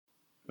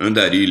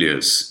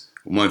Andarilhas,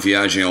 uma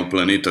viagem ao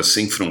planeta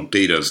sem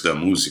fronteiras da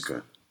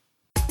música.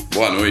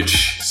 Boa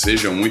noite,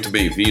 sejam muito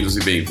bem-vindos e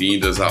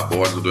bem-vindas a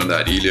bordo do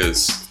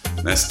Andarilhas,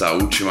 nesta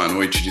última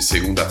noite de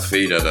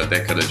segunda-feira da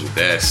década de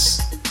 10,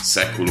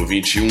 século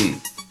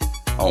 21.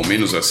 Ao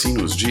menos assim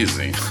nos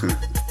dizem.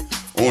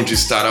 Onde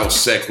estará o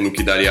século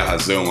que daria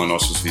razão a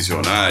nossos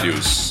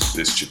visionários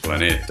deste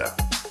planeta?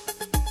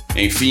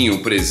 Enfim,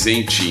 o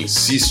presente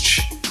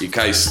insiste e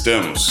cá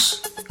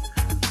estamos.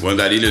 O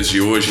Andarilhas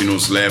de hoje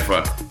nos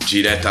leva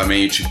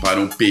diretamente para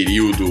um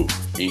período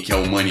em que a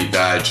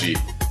humanidade,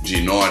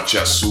 de norte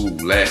a sul,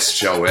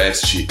 leste a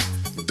oeste,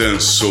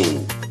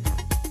 dançou.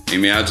 Em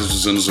meados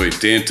dos anos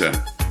 80,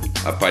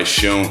 a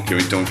paixão que eu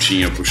então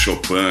tinha por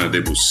Chopin,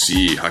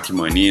 Debussy,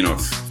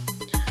 Rachmaninoff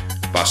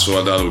passou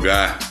a dar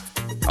lugar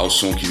ao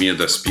som que vinha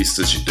das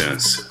pistas de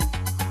dança.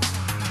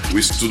 O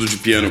estudo de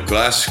piano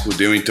clássico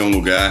deu então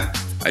lugar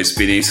a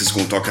experiências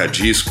com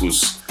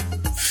toca-discos,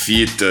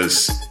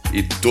 fitas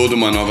e toda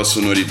uma nova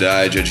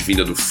sonoridade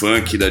advinda do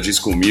funk e da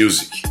disco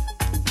music.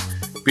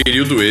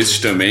 Período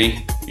este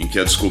também em que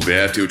a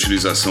descoberta e a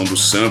utilização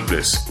dos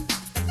samplers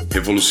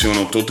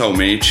revolucionam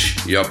totalmente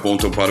e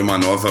apontam para uma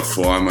nova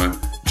forma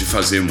de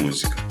fazer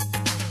música.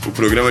 O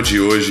programa de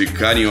hoje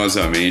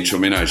carinhosamente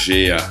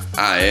homenageia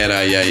a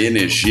era e a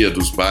energia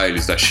dos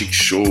bailes da Chic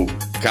Show,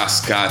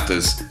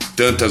 cascatas,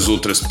 tantas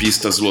outras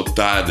pistas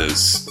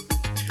lotadas.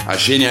 A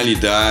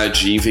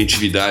genialidade e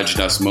inventividade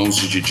nas mãos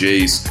de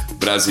DJs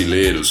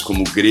brasileiros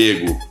como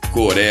Grego,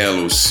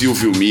 Corello,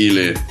 Silvio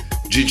Miller,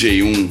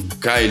 DJ1,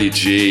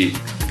 KLJ,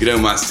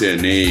 Grandmaster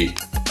Ney,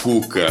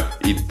 Cuca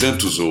e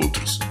tantos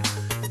outros.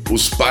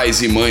 Os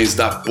pais e mães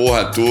da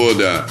porra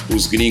toda,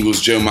 os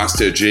gringos Jam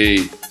Master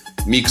Jay,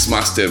 Mix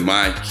Master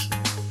Mike,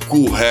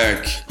 Kool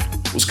Herc,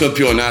 os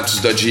campeonatos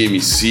da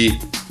DMC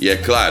e, é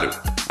claro,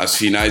 as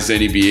finais da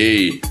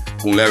NBA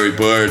com Larry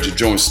Bird,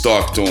 John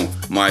Stockton,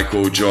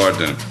 Michael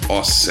Jordan.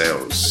 Ó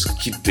céus,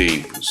 que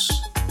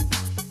tempos!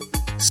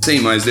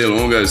 Sem mais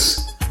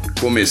delongas,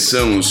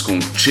 começamos com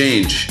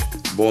Change,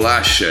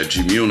 Bolacha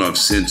de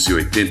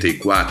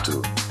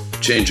 1984,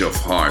 Change of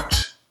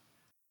Heart.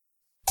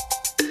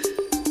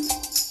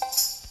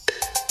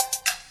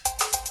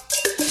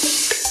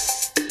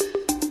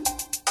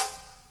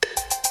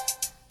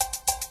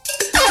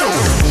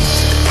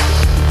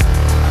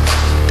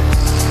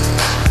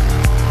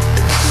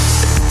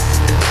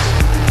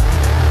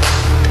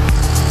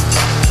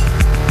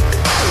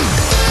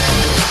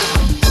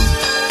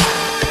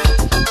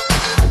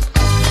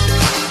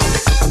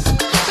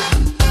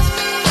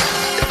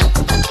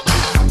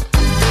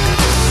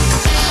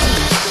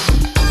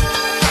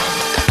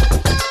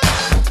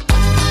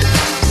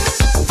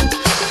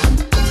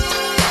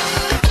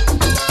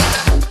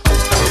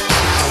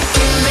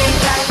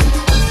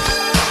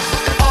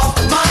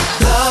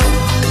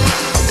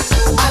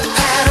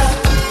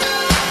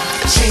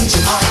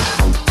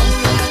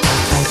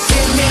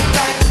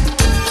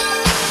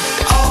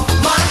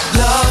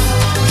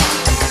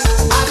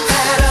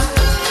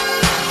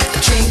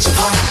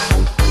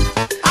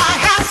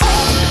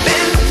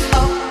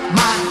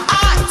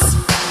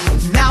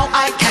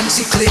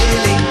 Give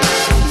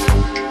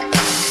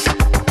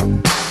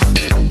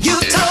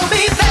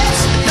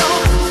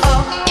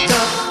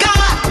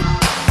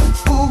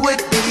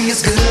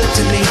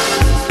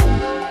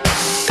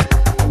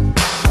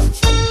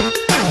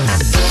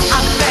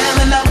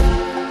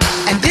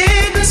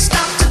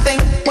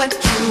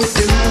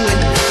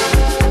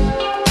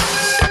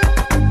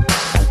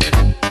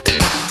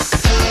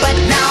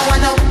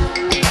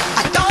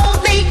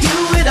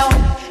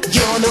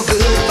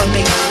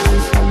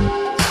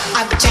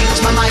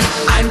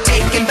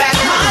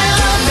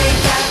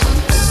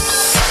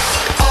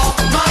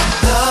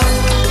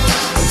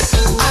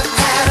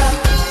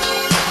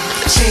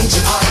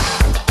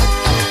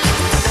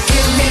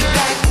me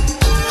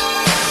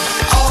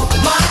back all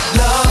my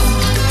love.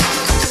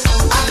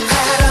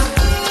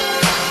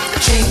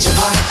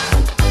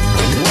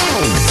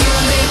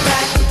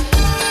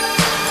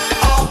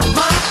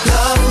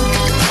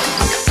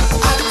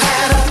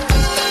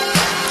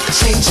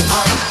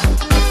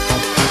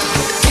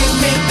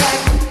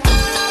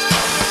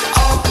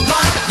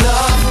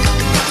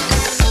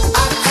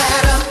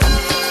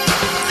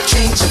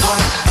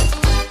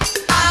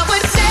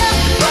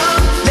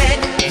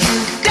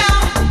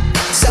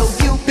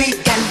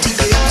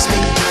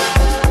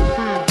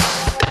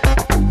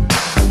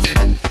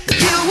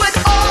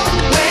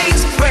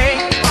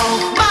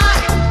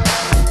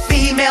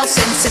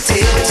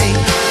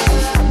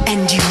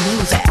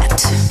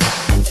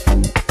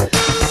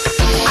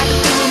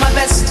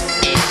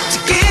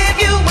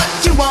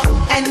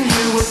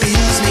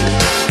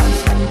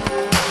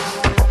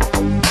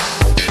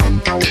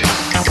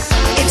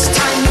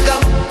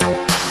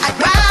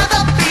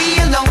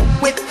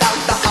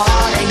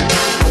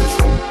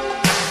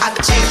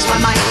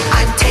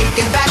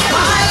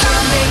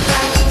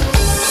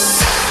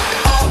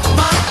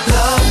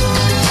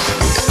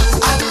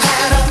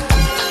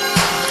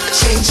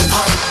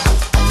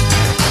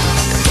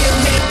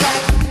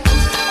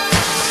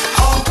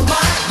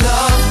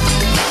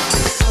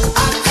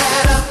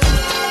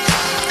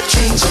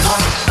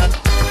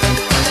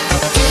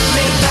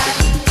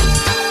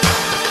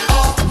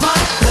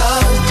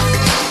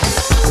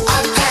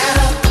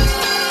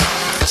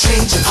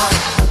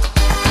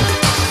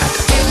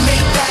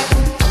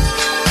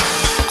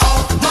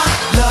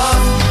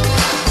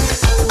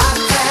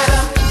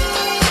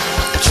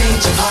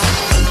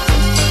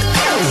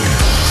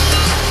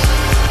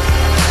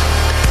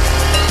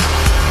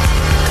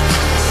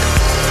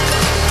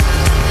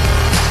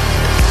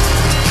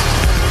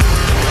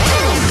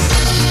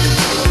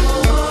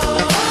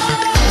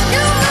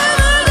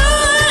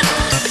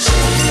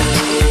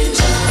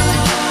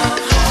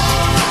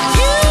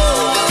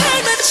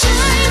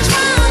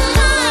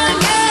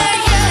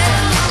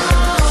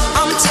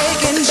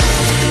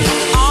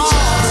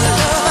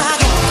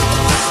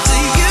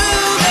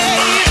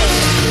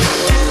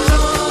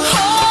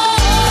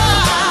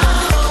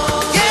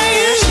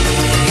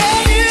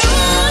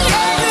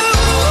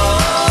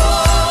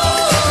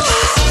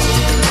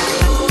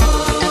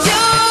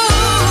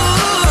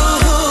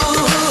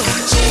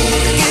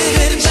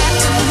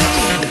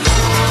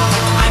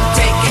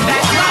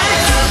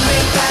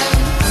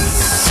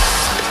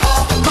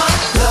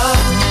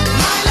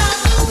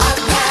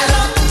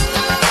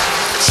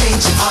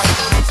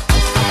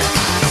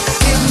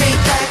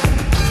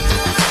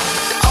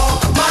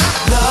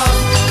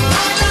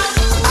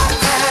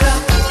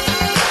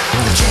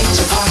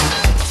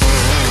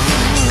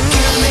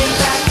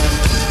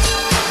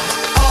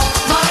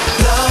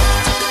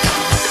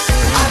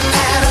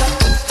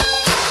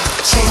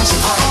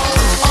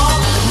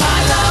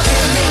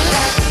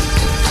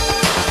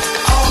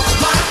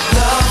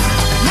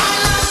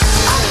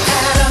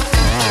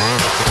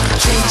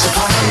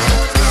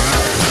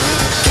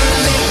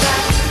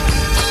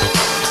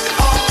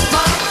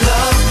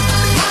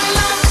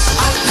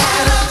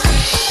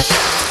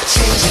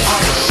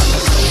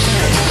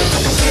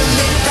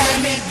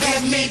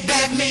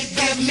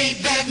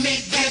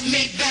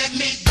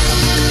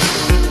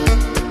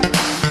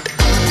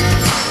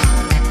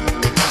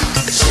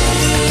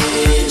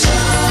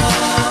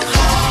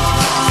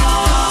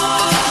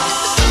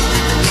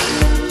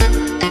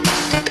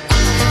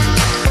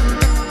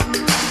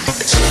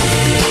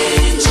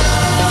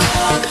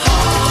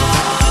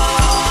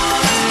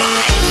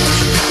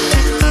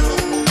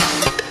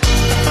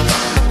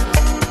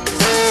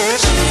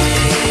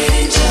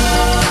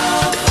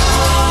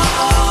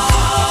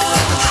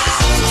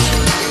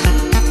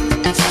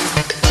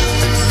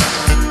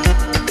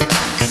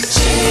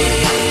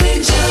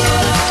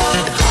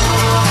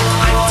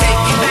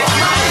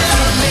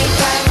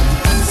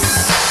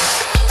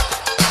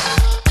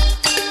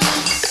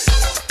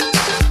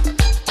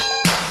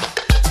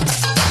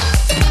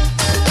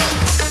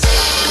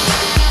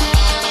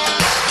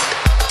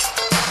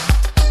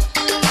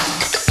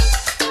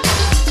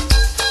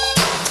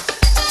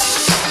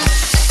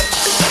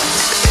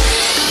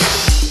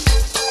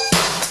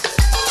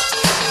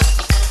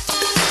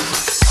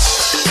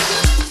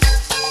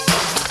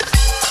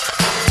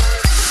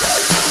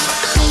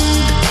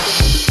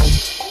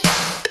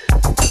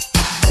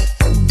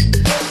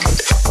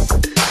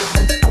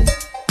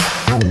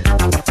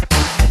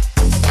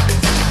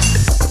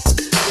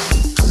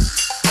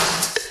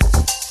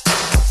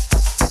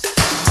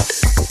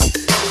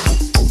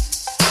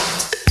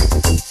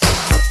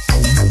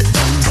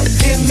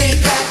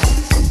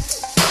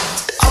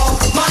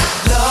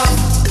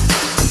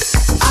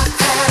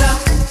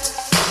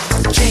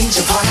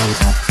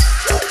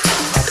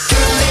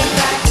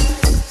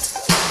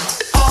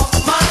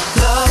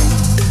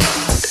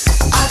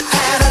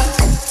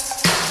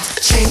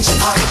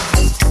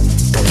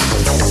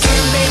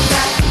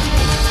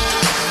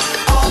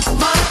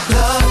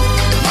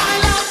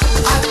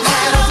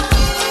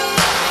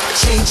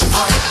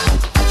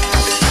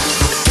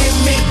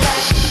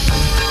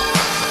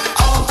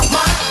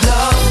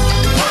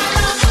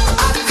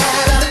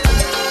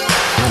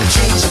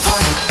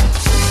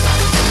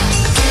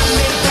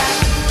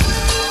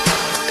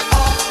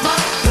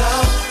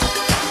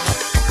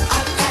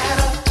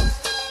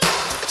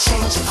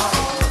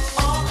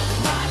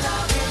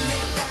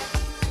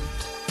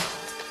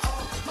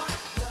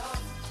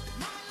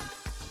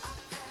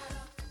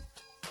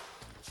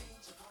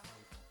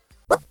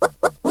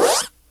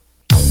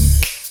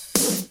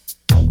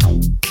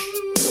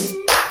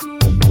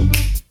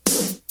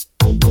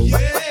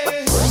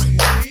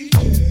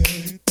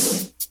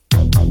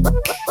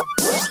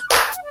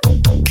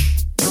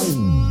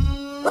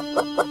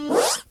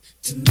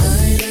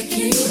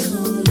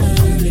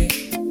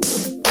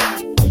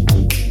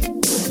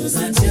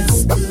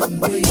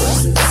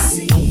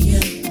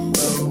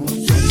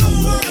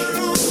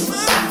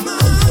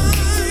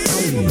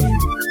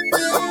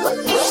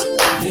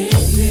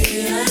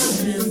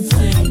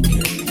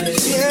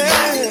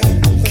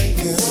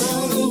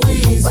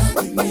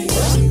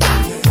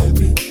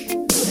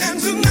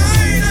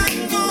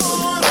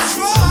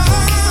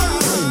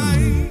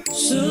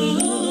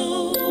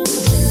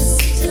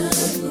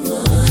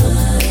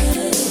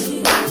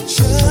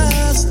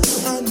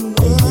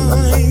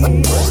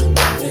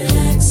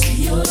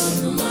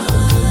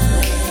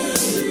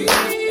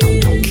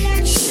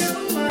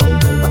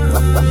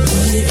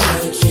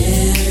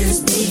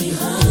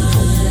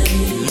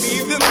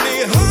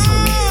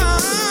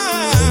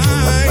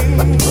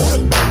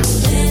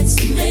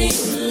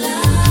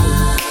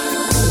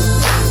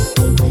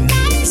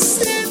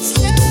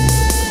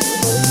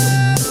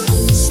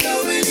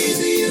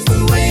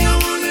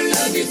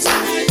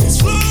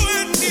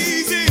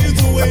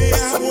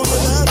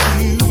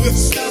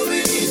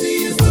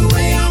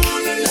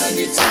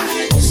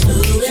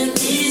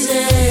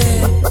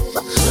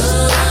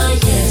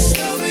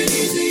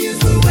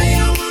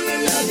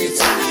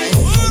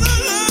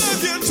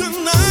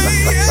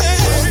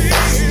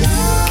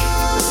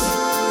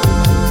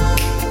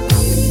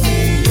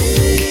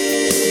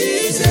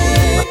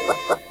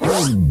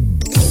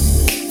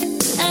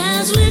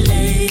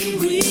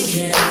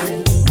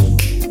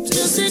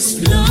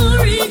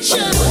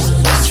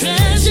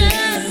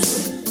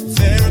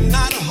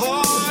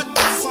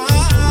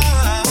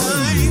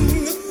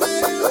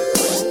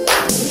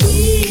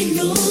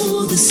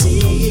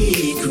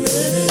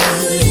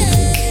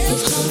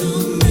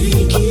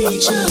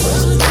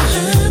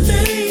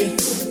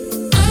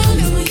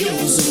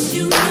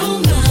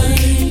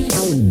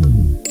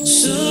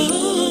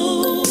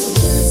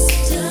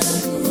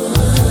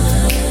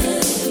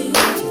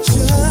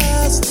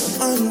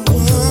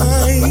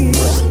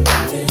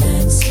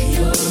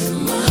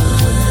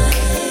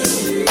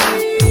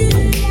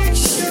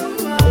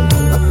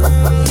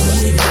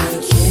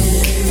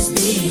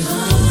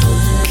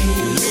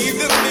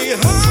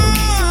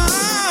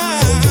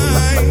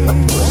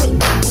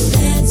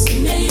 Let's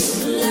make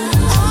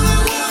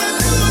love.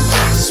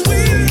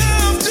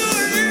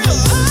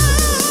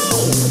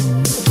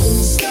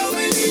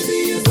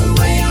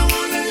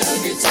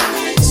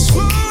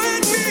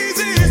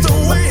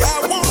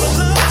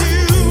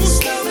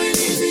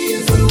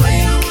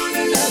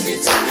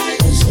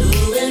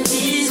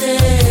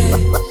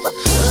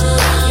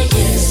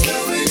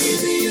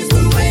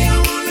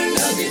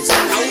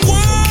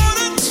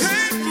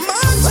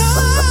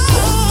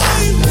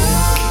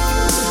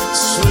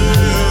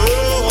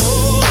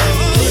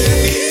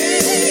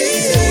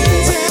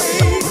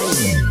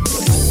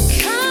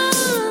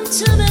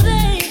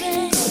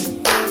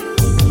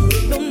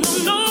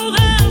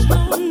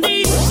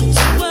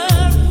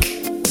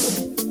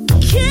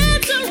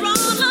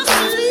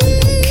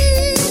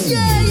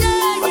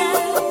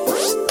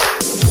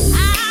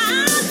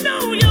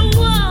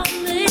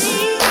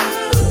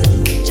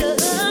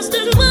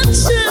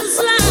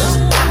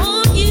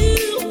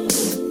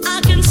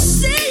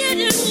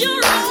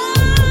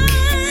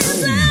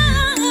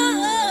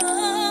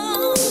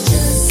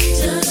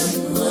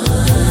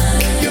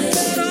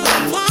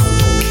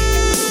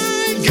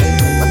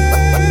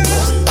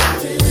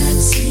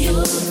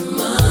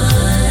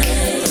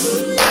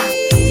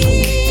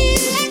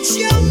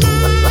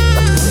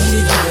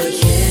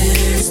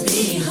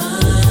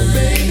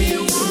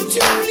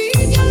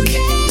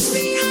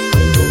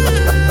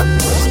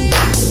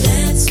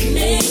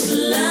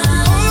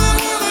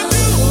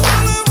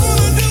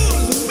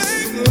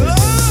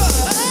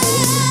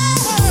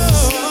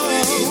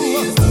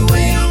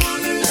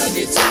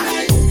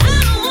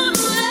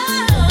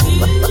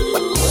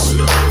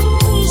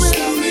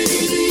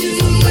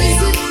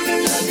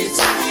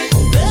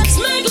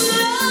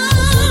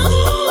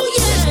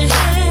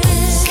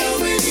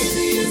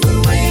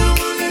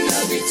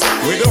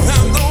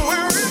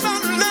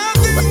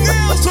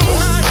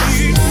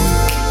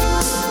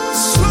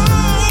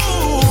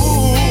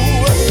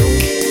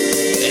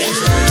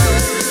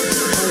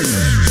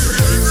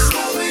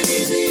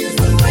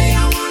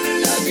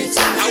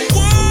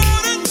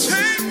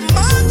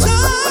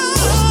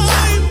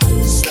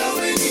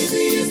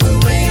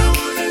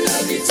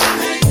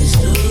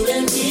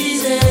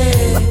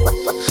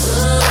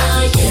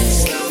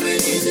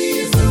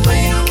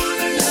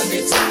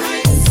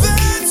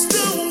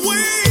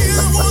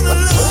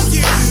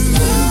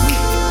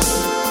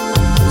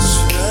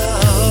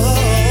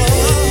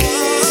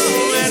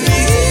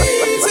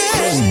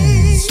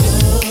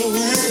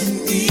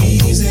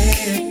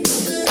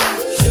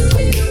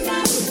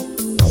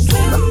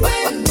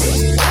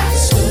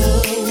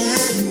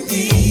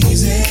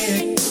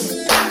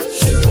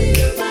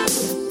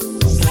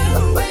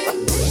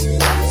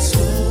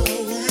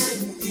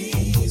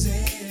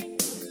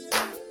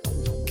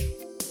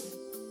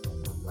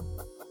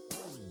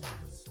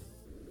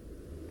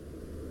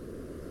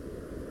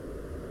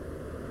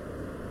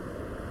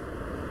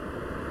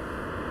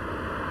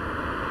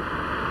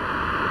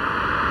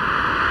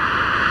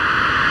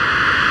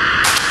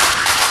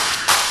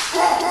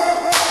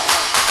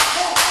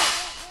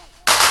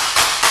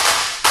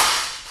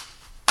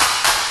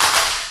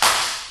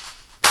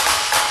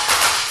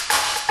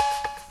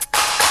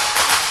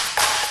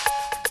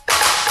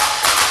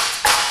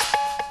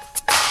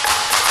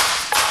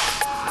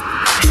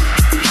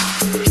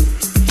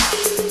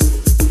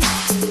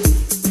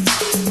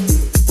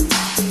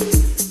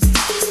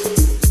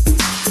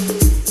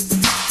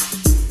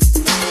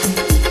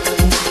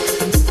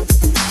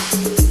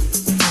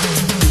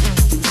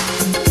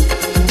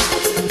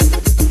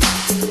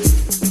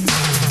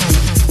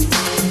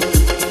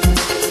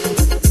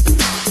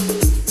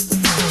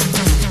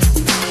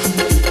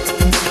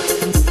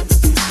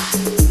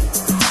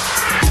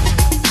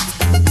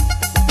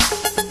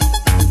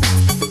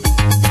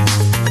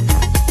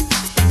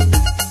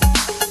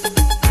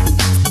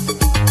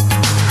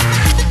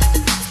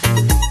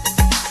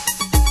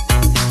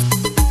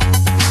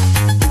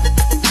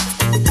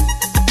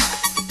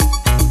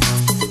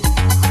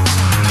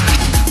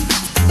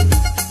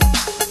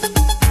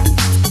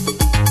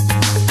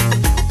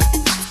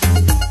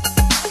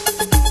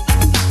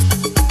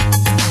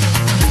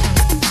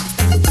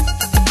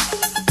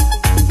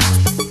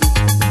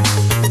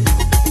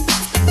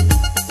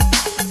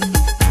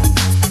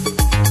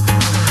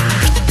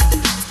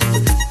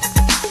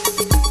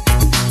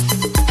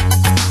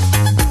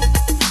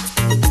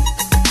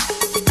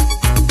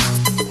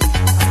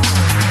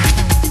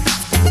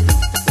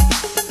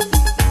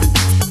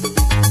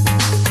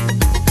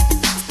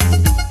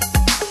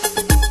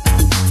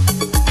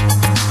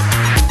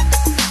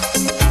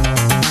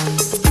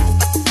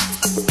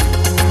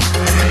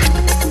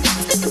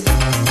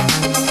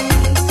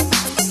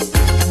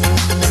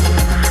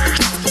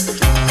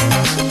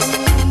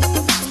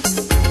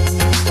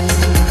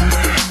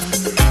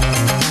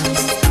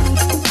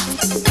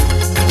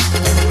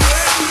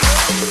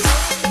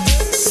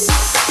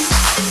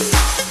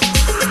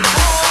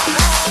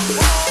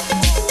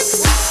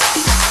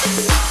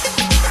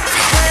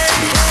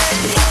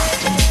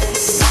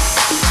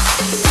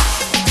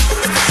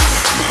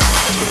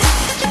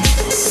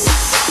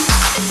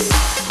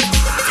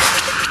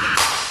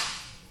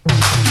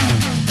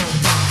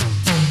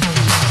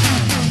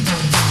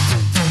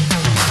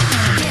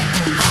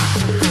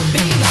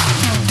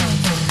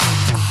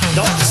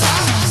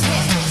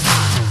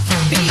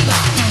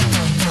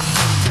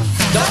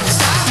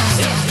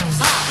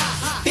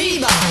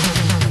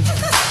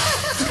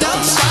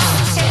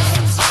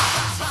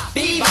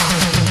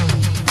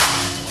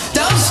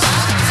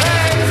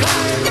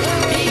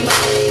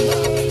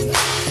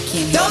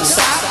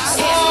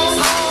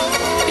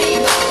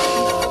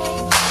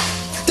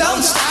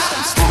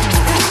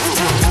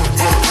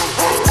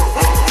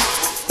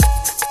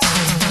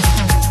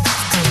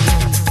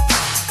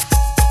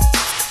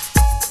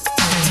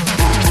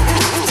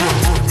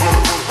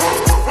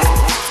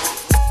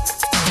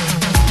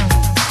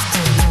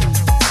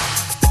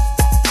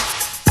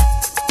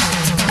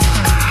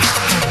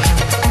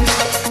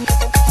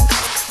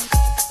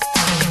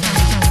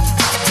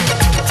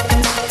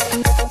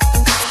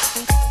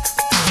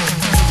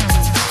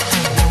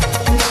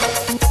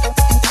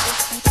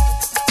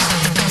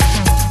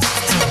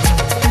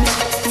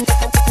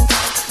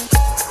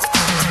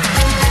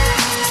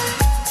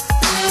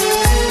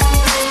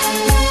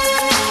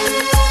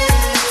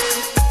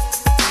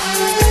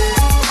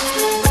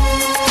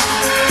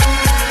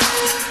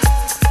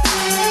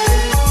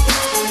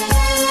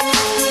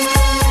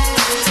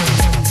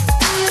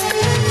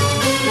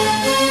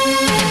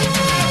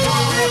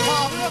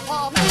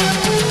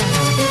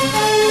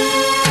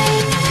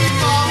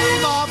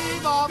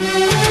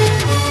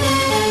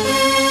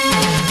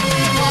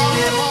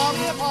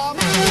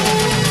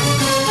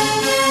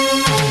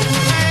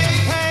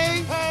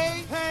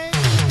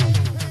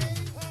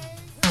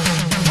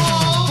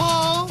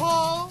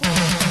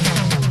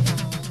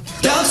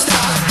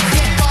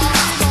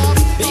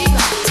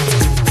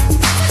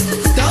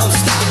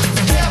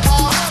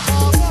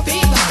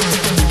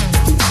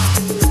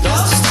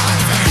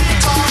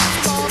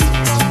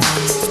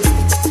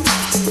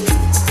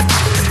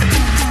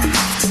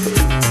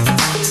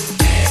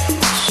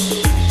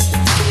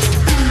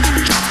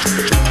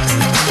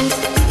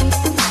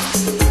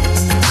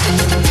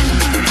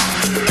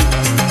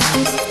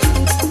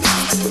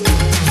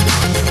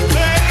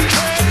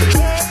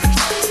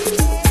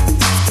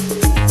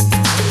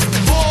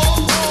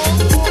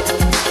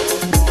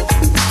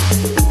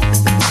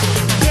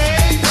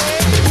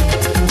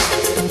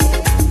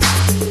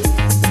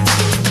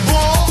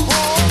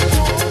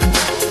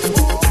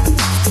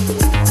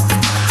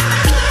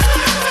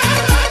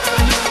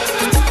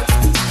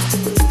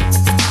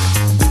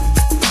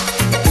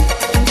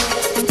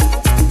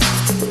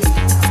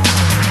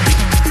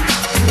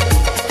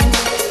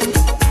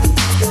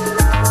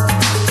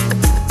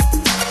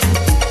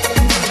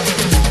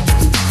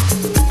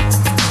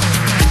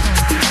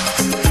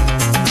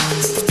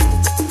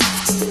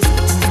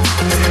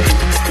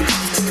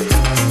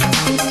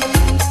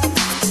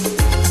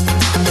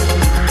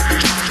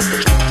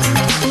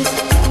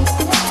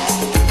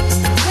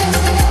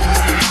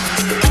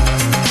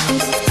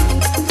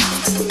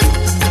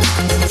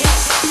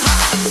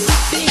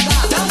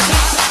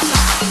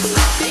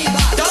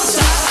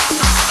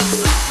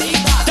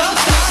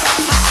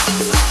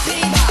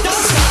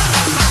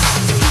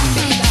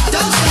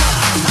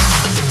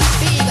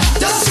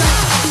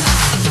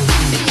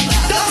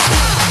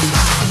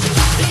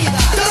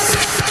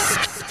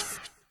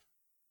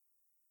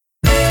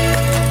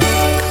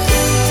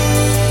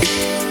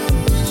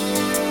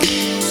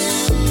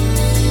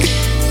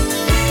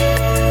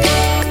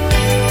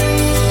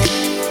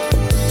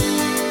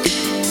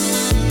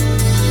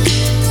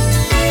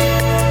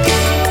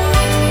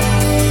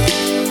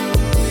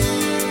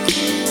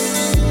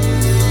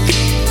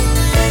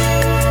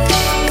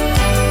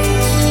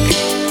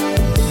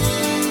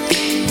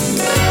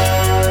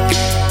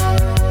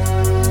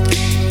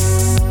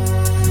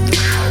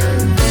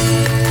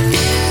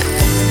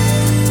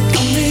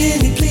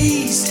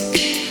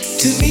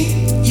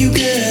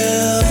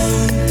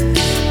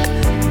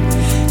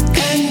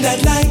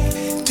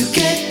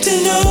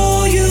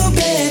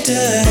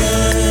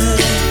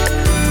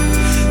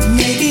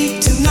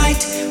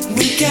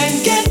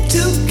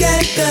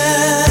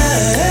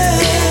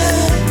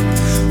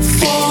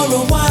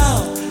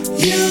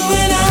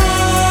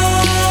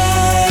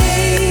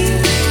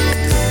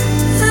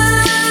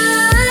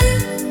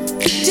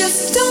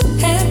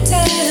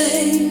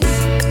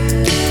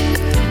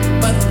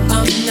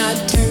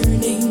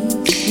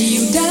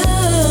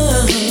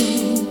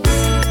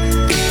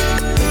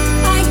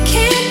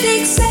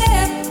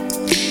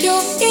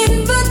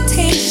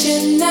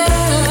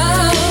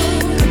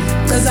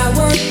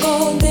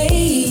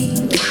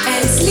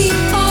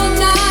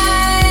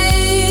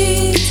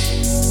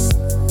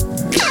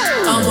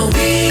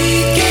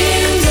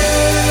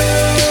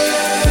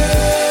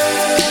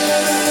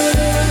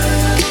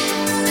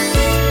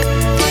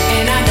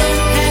 And I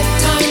don't have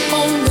time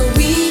on the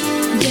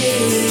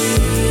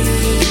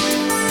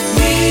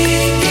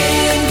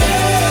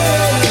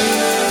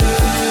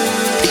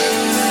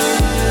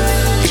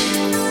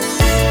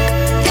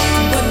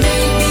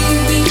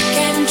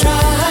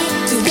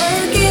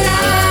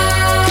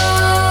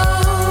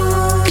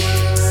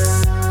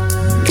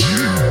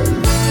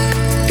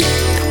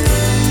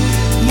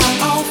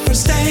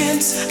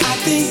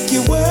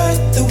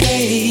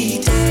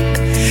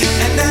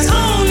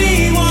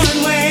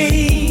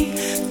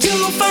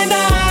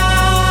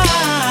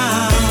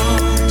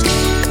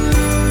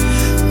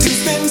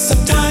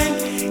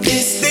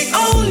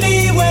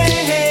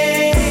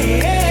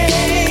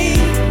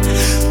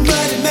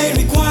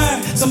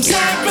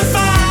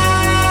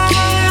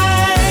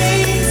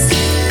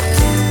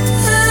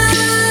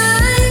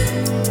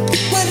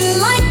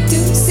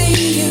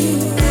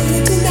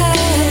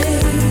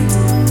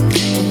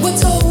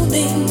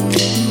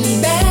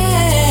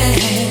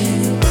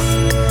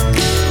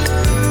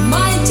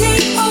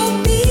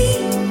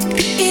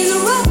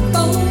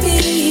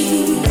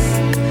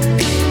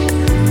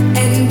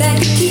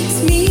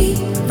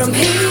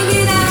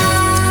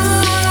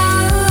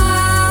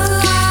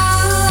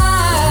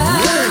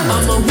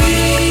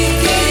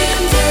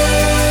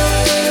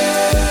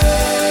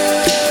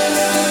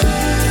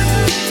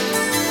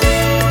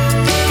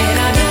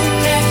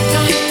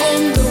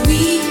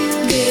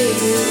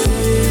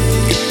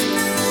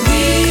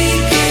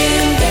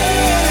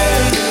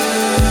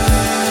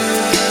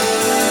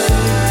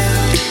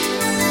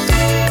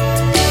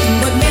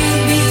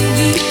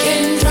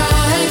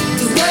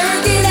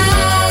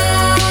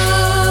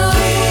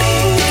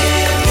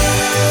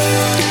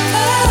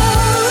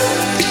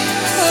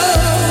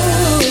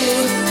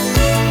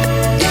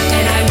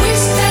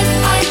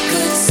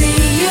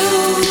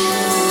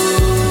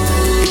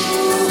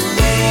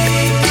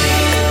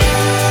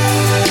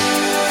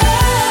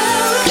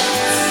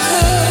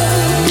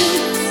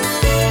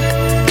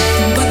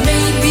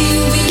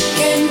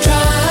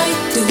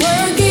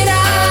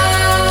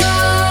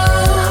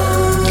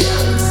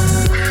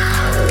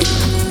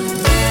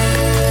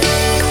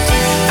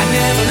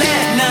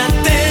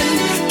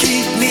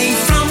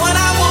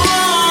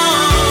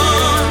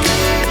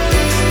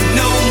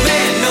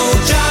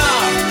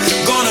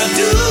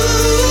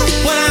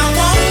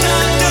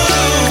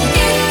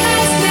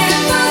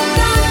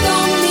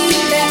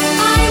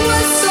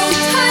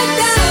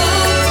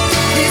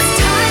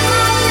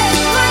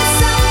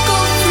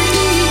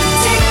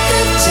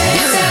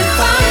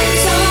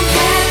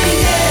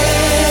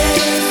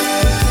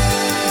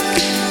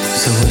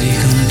So what are you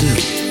gonna do?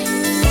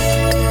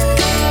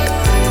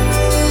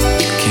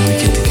 Can we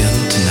get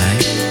together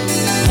tonight?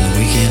 On the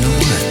weekend or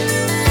what?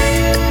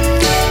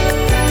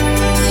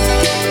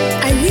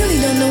 I really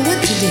don't know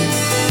what to do.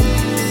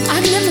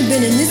 I've never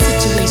been in this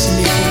situation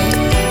before.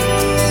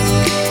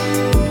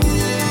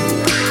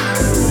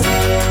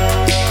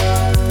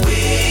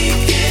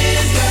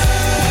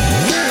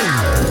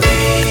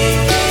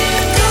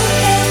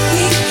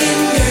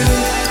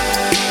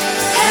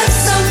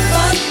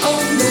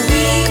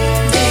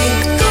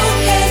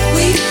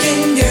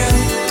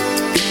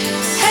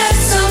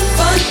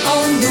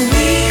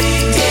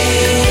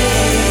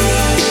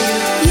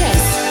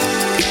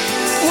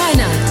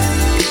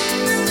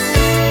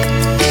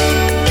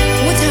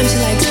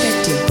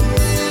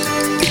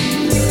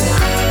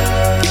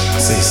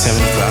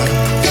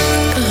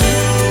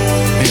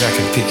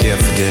 Pick you up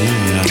for dinner,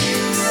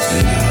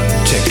 and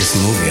check this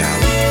movie out.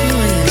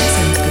 Oh, yeah, that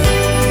sounds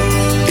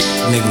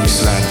good. Maybe we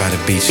slide by the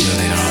beach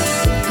later on.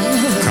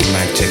 Come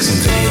back, check some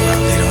video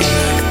out later on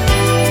tonight.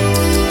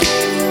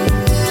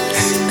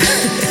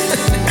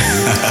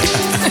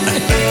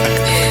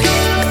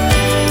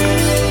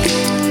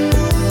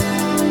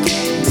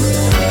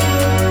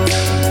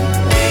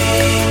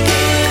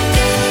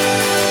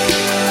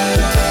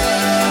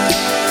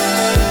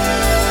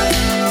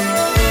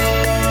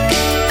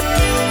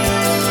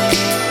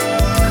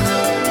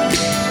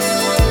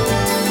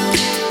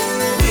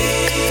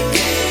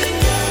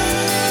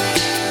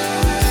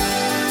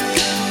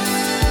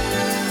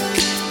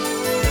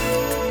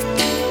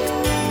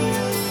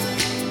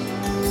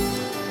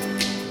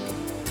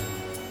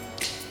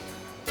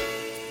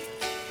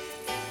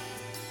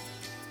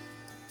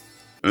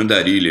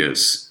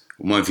 Andarilhas,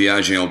 uma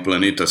viagem ao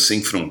planeta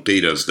sem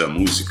fronteiras da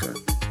música.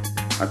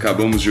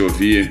 Acabamos de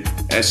ouvir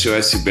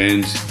SOS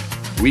Band,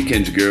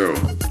 Weekend Girl,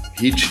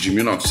 hit de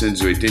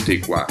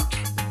 1984.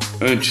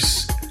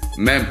 Antes,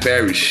 Man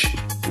Parrish,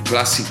 o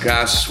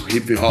classicaço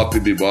hip hop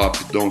bebop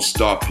Don't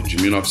Stop, de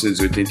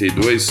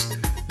 1982,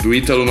 do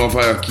ítalo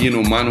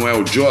nova-iorquino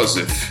Manuel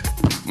Joseph,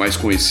 mais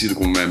conhecido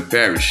como Man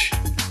Parrish,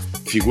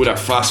 figura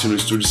fácil no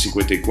Estúdio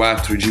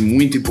 54 e de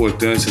muita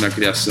importância na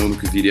criação do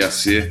que viria a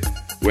ser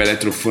o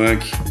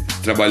electrofunk.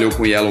 Trabalhou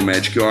com Yellow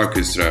Magic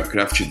Orchestra,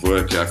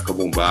 Kraftwerk, África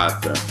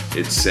Bombata,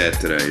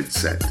 etc,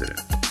 etc.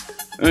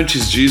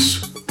 Antes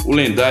disso, o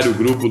lendário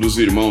grupo dos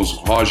irmãos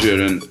Roger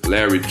e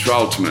Larry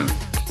Troutman,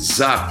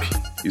 Zap,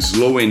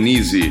 Slow and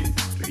Easy,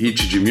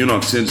 hit de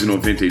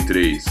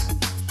 1993.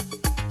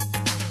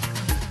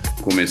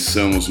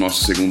 Começamos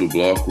nosso segundo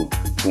bloco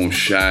com o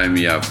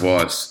charme e a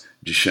voz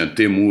de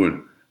Chanté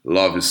Moore,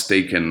 Love is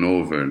Taken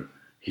Over,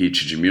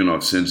 hit de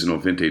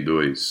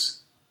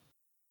 1992.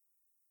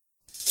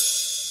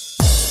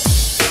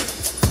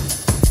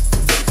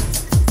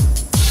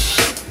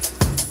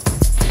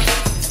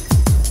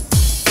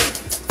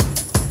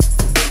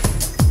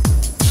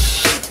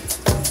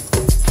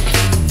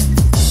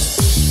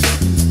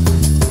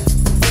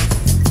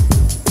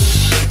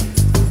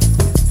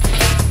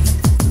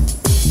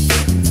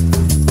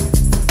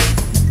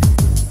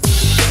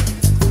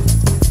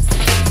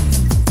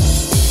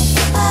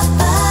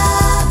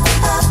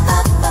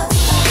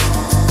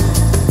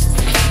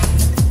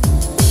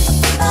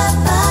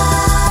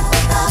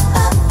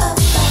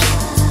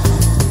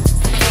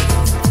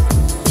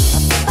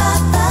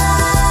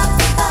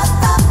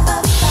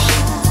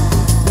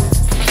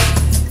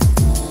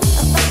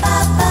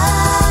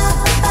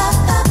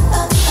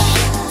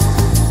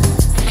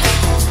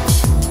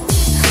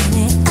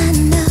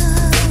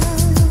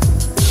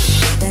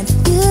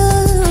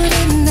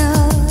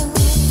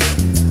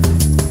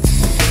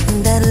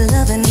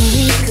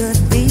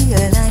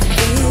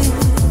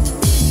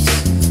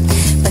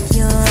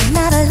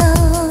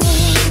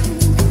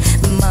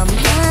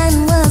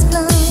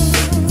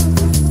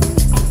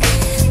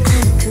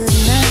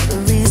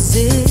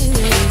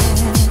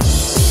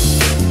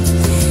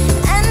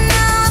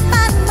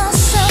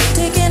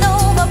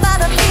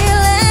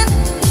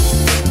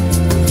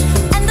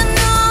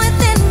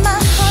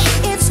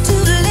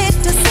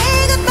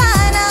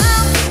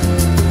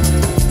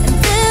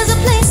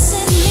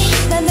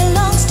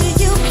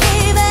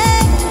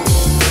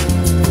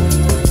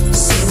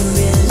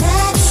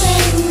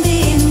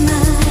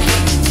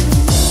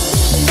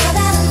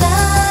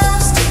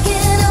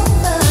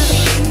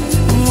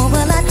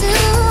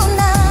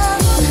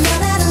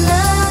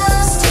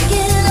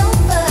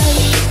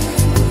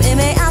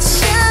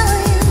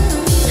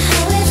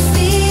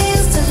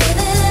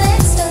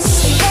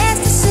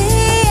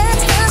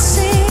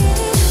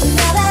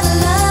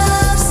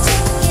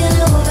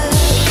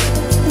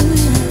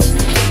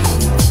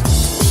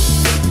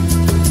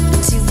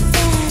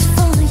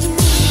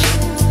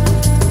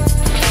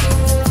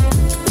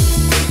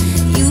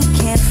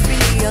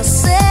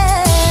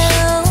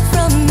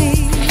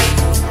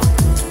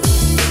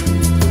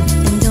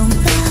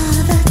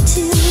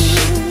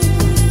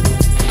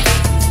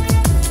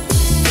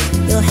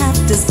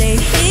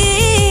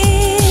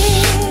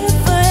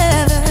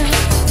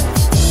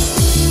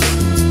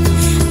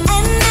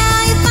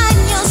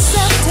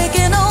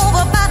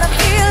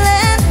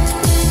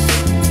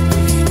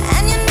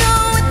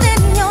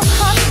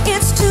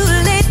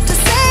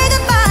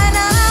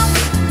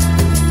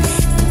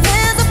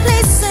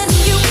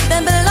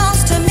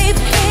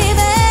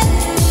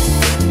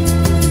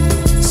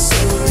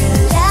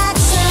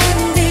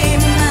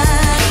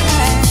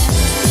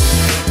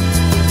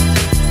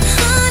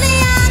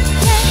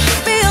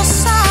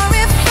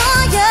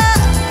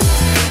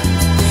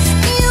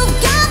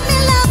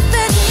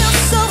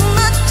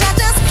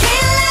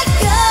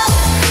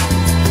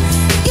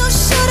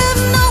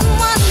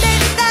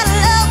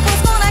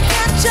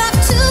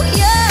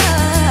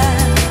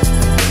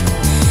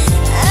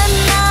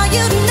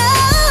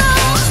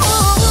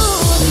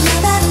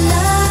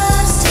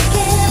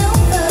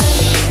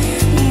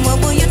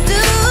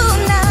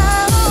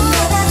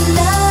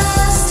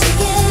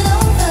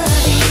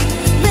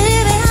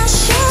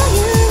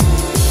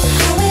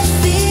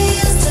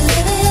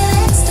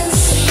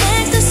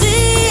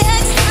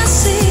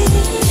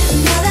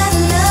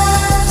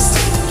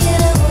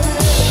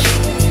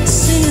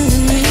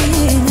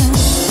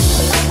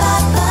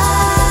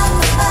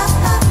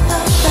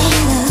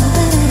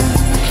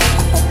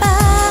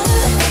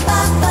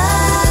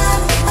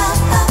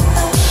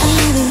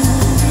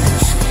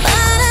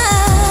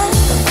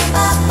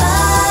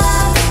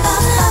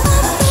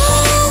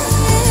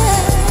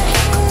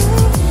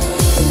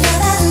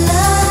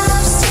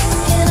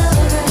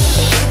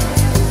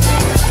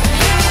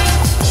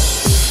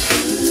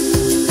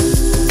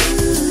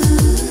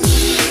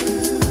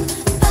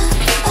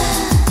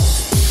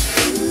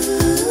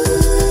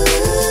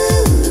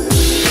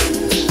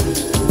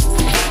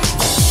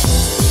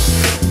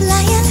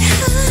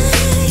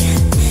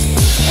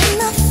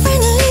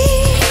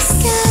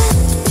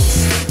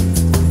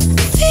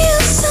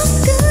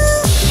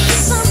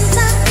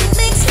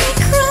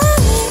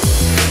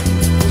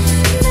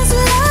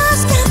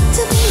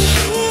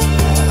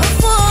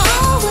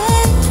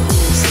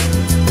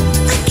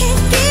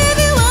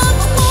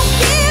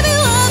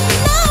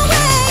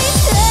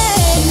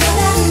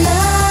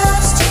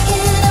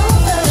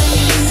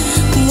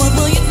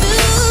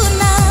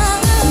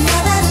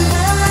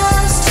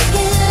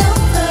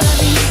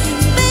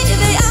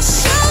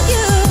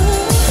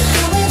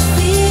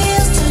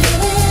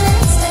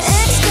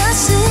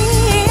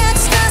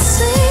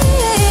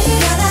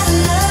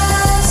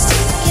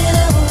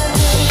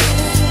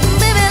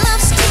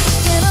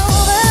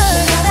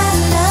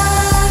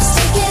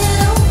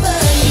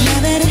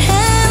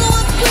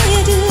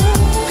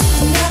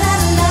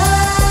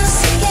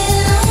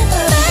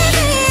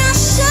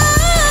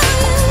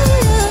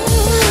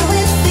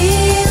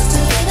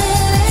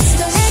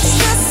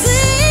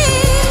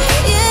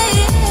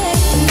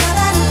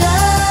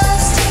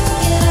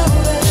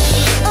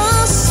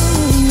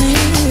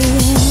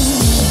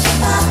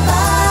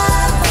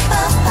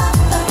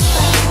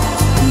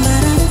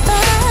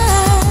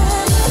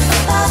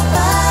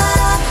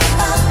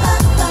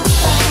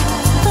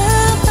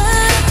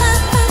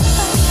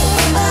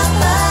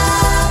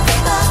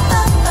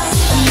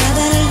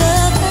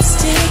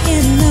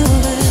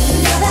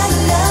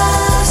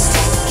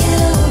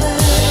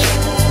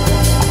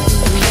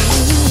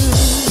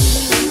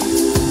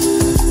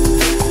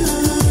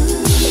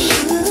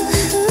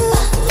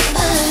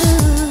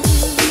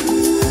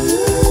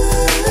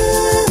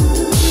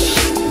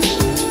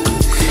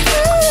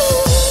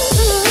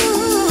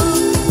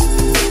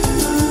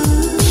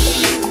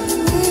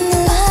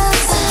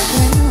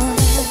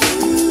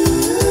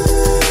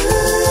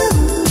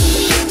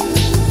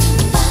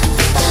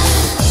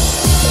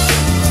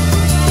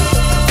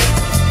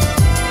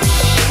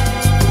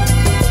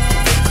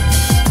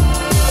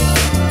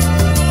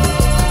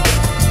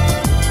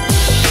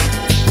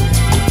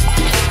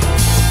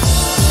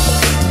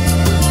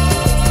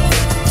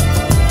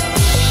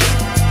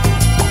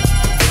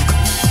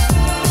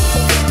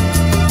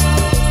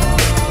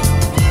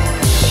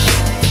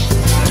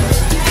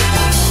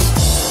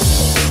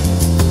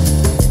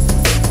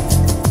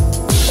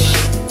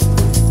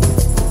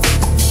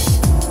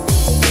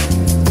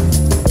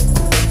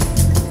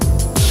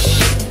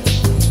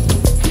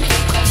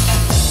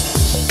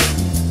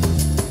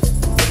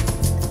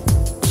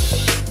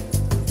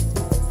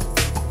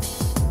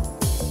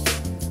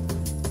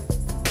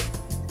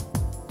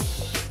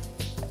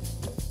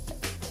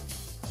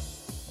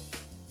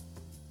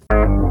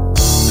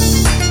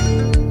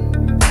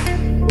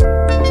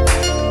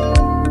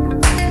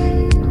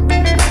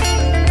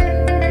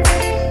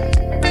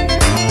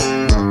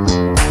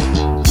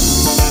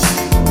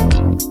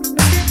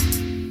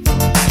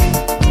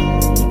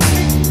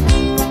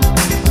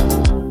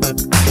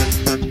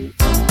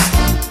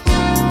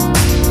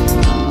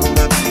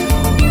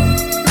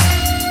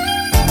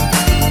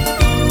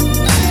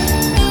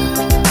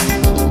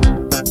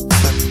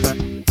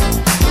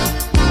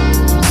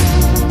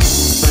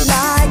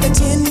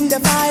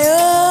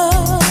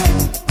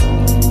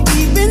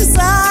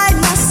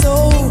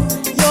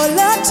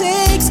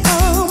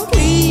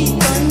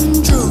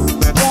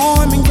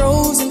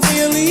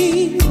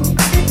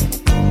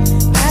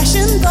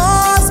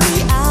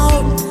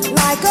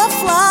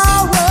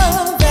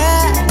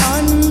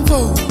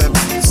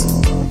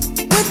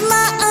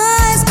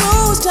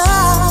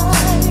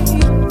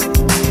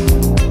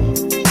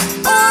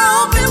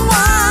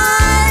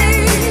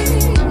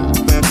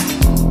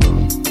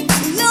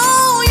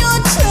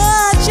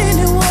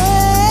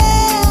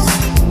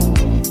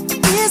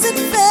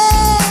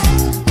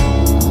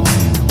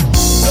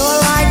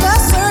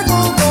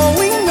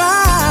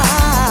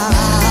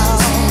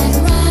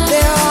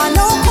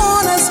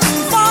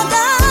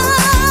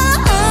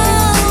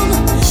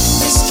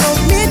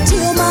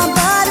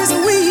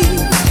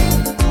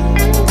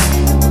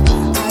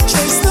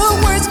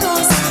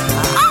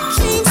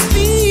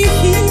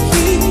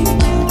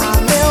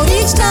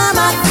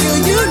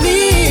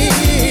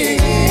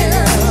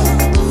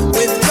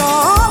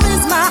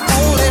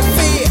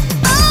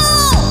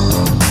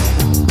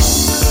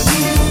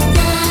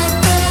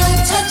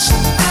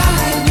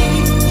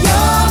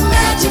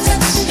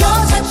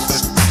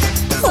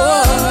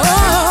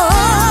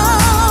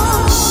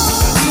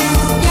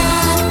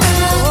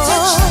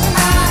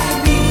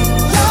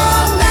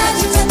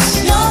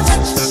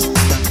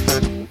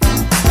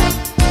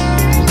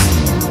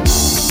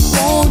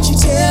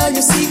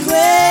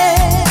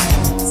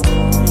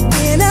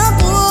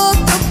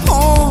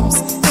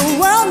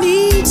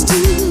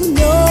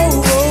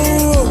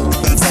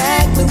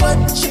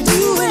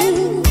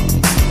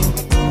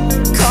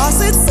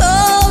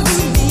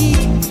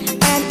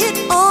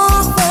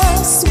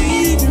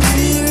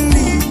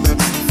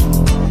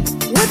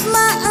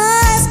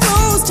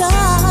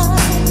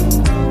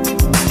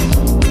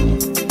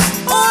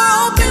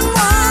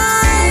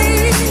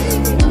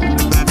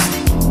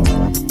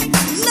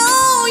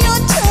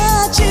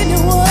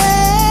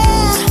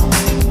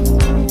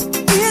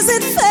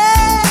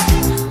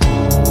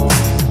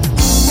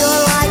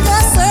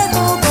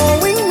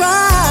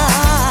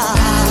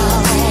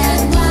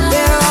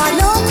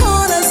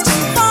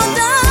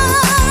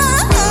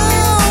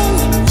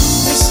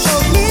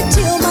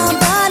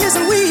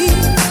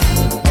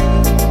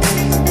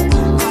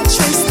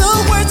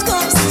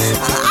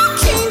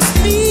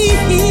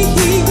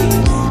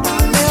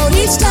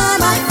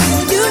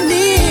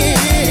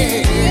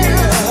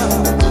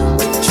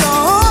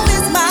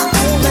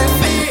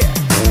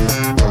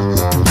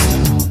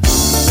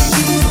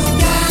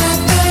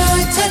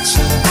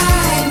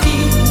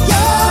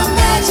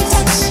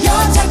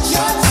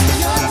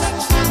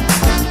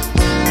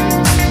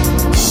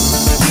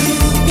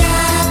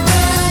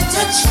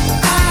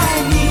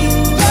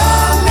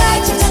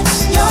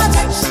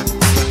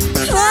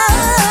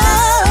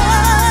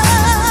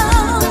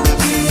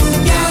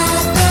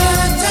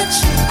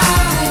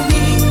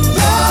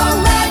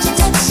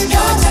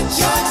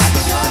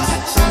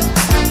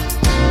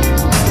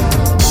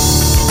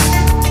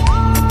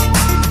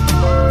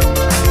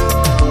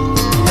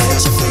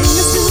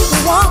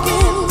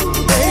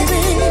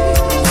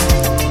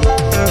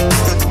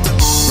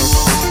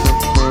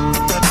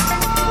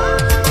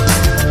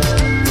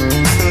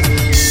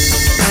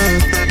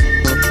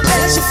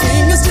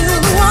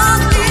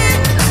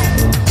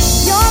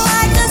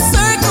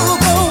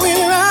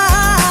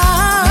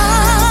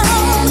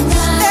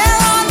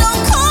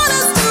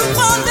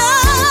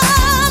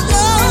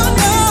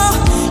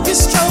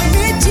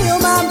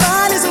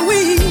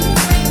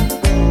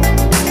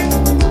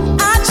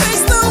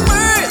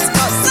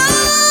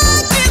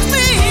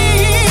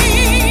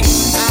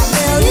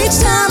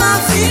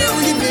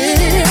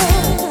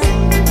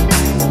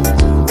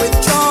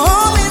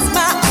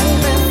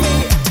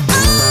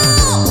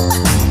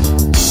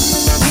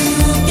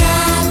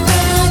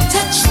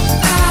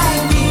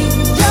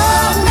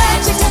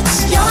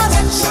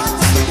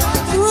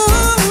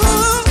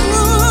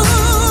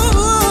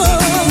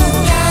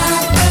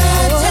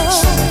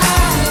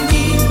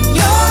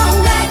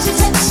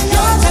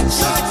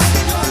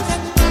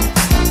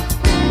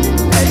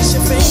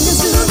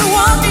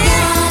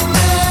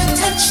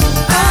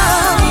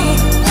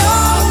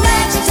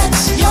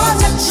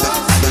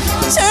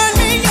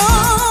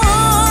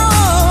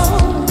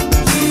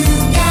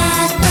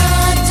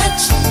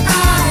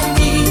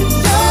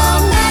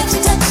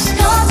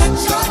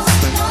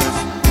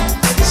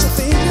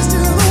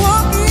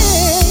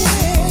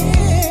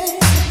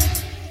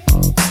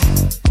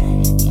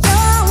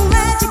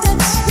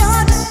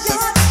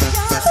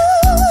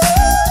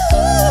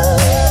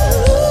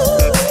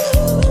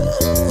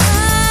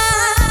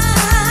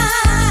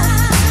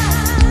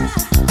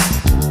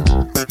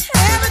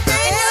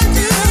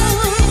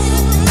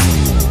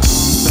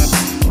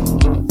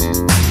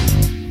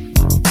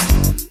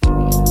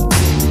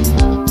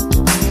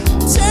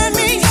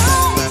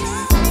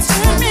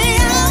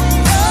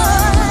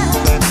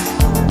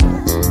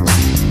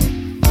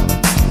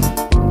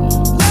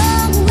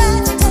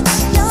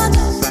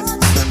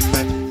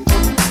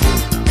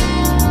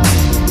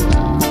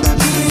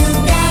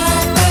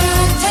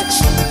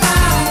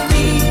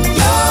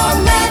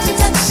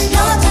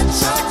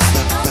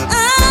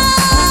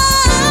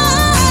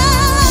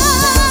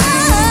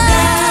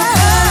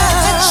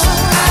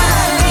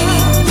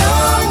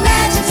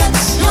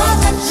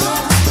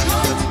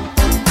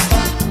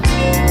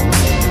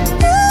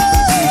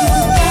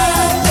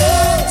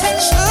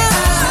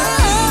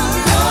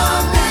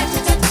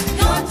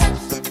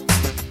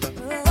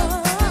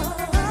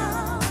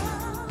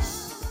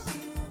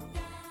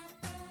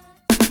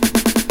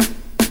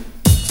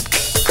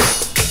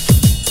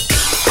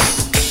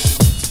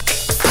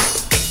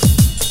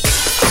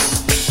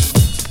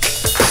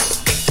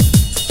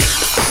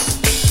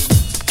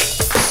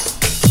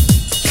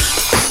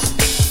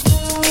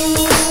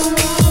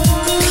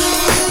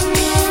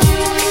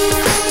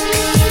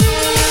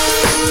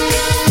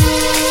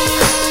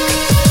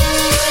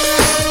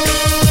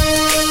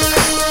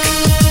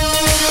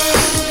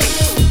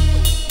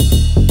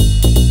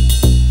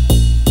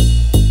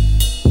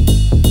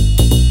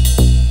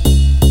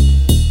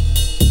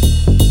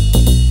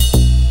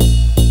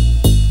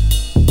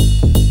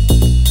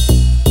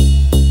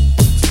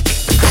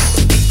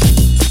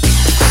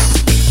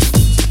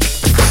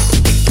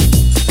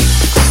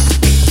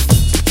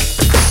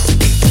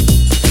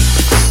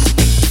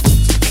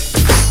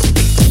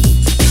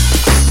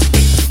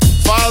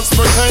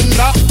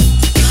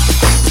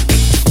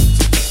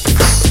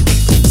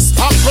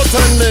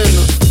 pretending.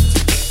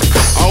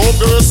 I hope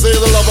you receive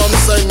the love I'm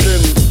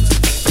sending.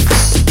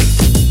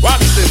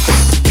 Watch this.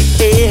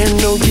 Ain't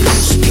no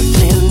use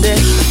pretending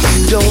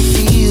you don't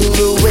feel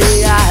the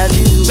way I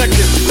do. Check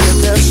it.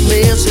 With this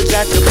message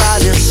that your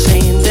body's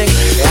sending,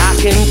 I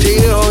can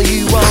tell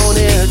you want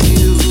it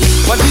too.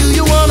 Why do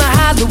you wanna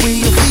hide the way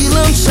you feel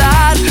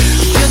inside?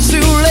 It's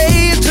too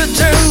late to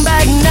turn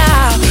back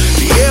now.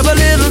 Every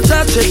little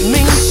touch, it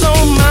means so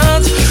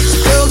much. So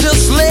girl,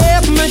 just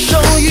let me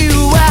show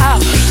you how.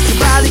 Your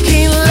body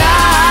can't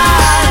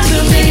lie to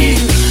me,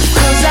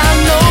 'cause I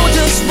know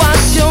just what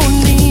you're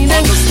needing.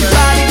 Your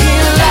body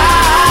can't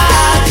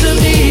lie to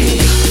me,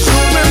 so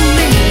we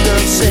need a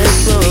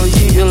central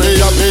healing. Me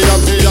have the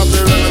remedy, me have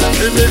the remedy,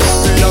 me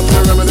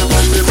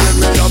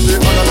have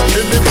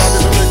the body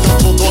to make the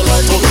total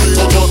like a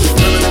total.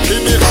 Remedy,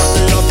 me have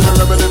the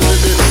remedy,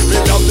 me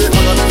have the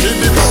body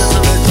to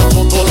make the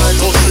total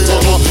like a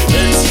total.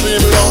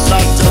 Extreme love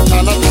that you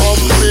cannot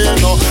complain.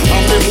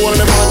 I'm the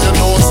only man you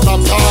know, stop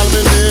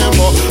calling me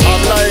name.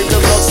 I'm like the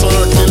blood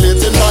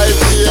circulating my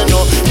vein.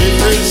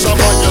 Invasion,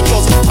 but you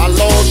just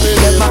allow me.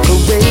 Let my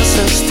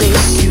caresses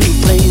take you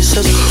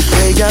places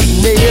where you've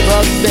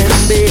never been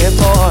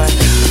before.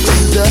 To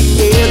the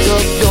edge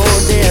of your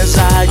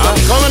desire, I'm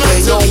coming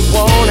where you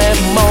want it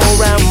more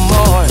and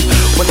more.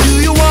 What do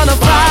you wanna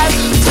fight?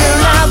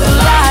 Turn out the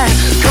light.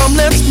 Come,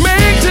 let's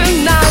make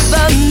tonight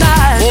the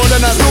night. More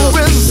than I no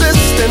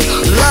resisting,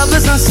 love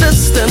is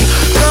insisting.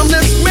 Come,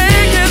 let's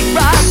make it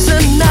right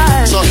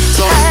tonight. So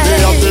me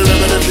have the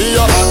remedy for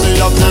you, and me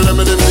have the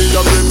remedy for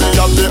you. Me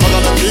have the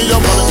other for you,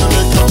 money to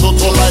make you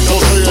total like a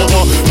straight.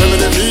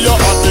 Remedy for you,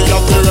 and me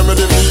have the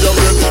remedy for you.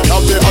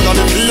 Have the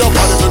other for you,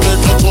 money to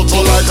make you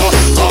total like a.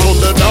 I'm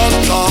the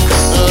doctor,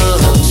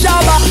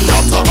 Shabba,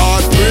 not a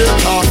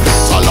heartbreaker.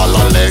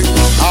 Chalala leg,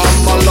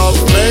 I'm a love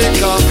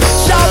maker.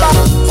 Shabba.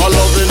 For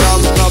loving,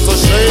 I'm not a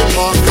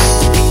shaper.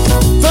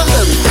 Tell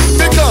them,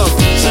 because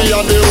she a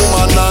the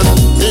woman and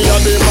he a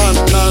the man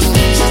and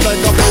she's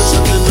like a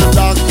patient in the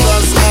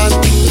doctor's hand.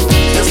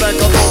 It's like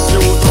a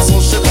computer, so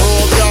she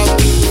program.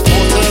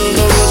 Don't tell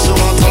no way she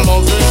want a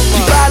loving Your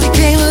man. body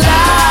can't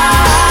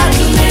lie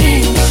to me,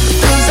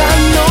 'cause I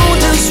know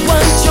just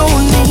what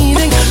you're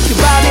needing. Your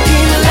body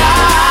can't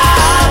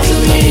lie to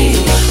me,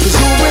 'cause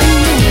you're in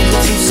need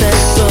of some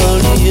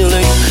sexual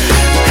healing.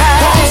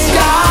 Hey,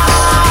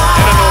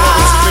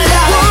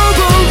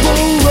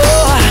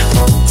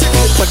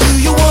 why do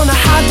you wanna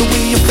hide the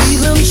way you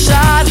feel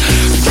inside?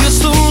 It's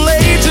too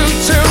late to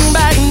turn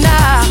back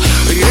now.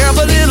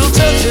 Every little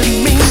touch, it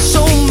means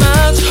so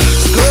much.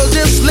 So girl,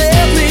 just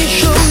let me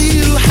show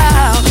you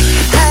how.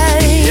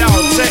 Hey, Yo,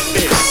 check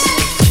this.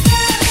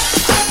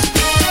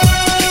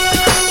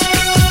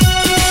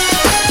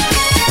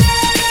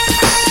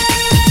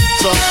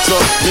 So,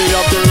 me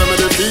have the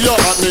remedy for you,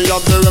 and me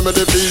have the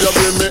remedy for you.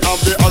 Bring me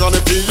have the agony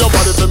for your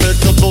body to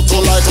make you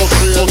total like a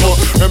straight.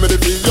 Remedy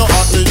for you,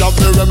 and me have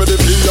the remedy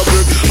for you.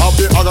 Bring have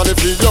the agony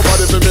for your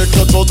body to make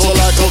you total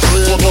like a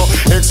straight.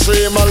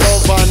 Extreme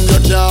love and you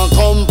can't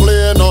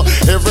complain.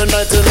 Every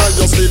night in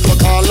your sleep you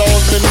call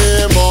out the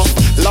name.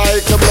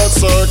 Like the blood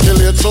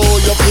circulate through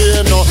your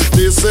vein.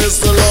 This is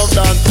the love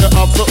that you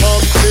have to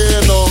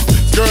obtain.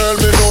 Girl,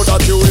 me know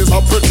that you is a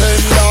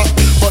pretender,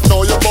 but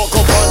now you buck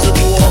up on the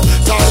door.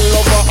 Tell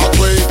lover a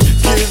way,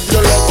 give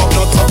your love, I'm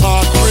not a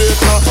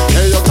heartbreaker.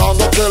 Hey, you can't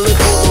go tell it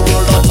to the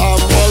world that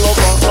I'm a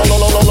lover. Lover,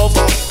 lover,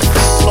 lover,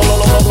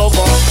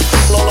 lover,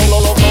 lover,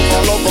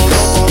 lover,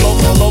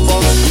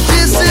 lover.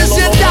 this is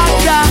your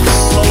doctor.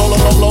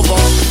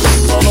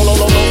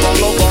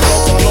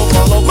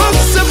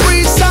 Books and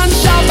Breeze and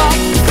Shabba.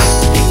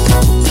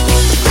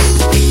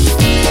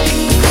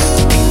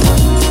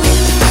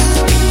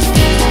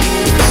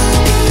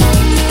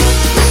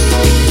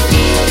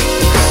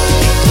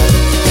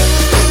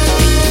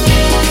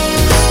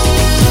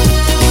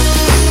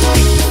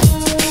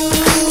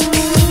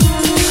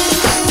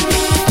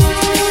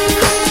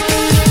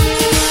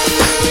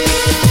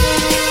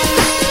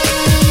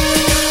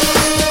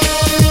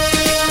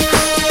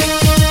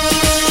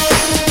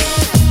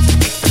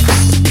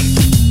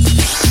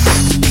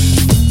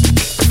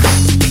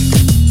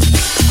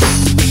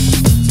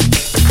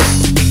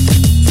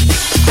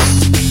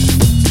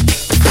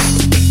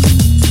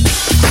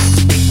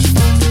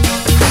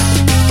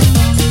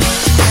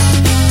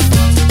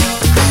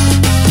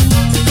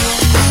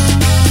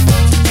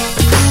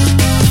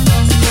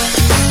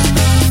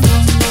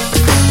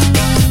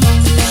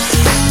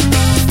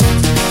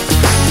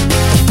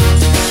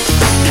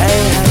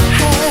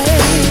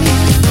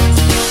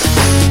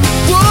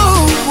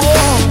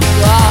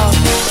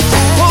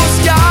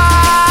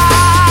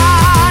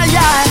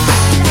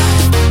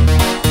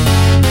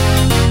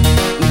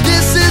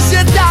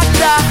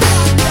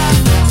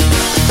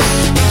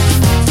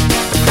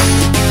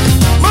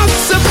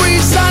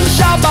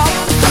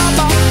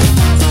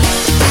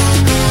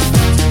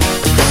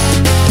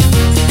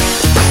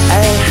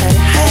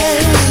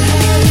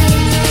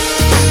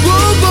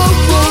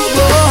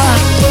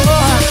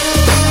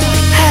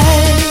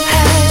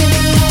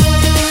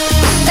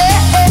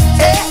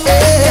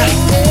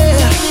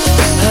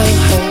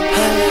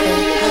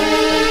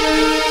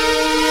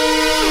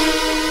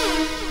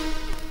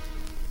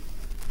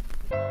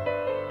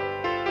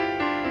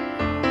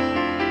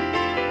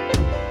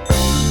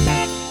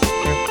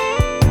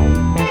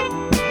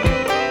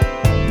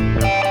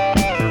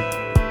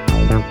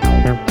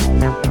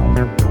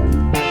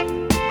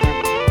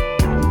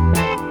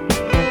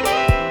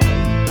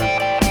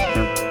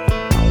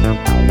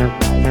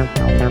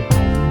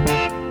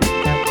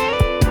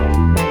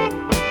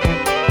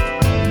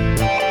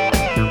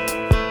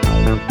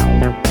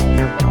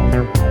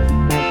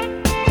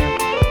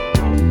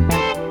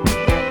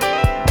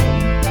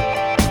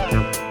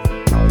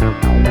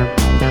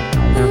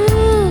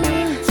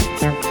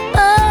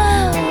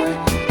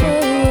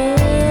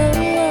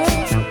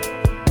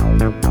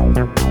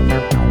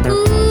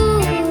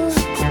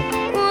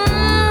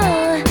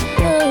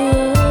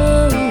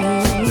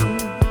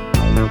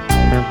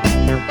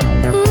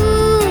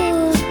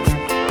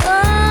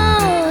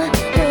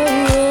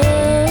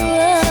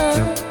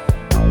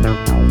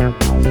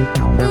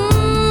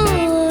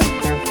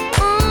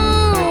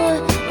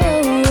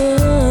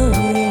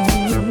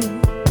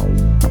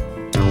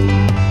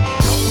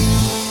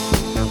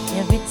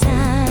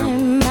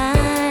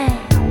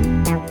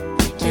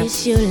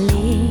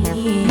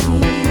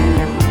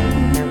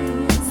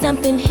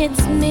 something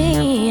hits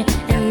me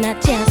and I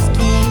just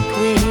can't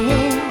quit.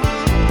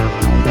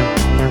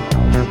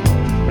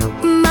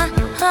 My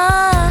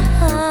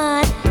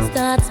heart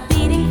starts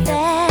beating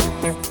fast.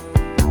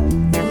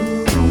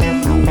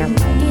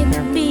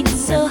 It beats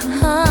so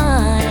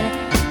hard,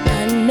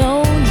 I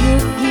know you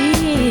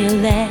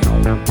feel that.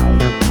 I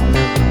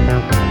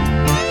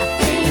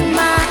think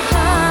my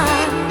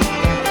heart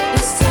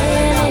is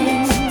telling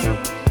me,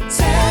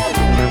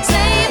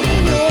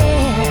 yeah,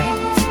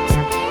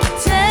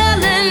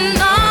 telling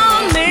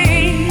on me.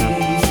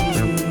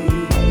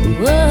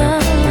 Whoa,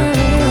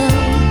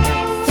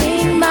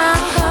 think my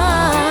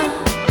heart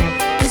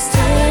is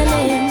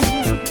telling,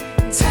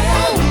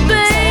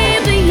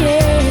 baby,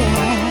 yeah,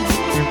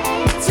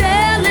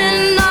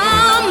 telling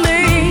on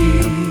me.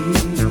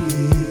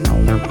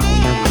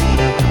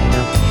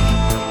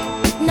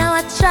 Now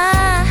I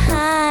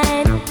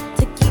tried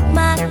to keep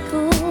my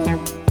cool,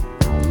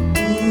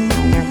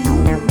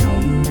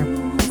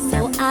 so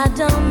I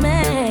don't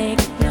make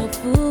no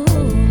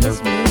foolish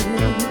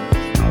moves.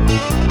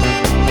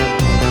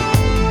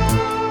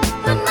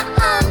 But my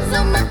arms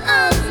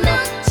know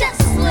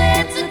just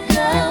where to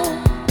go.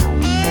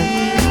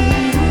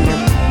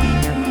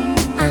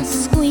 I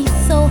squeeze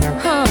so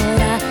hard,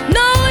 I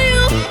know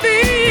you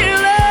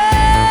feel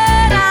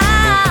it.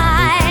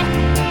 I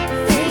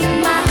think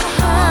my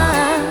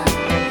heart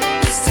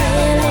is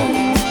telling,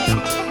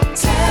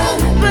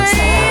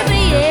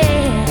 baby,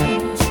 yeah,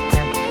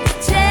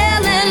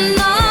 telling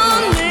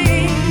on me.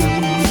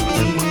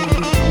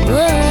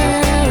 Whoa,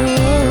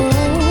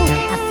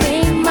 I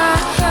think my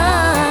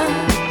heart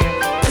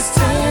is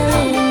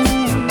telling,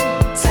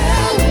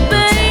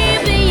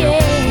 baby,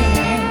 yeah,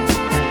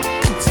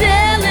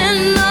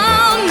 telling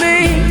on me.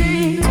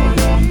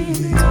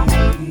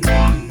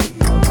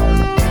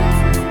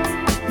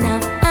 Now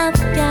I've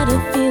got a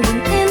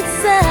feeling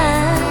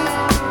inside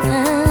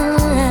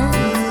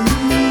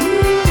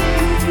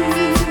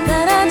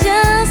that I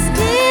just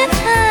can't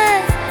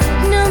hide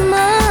no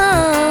more.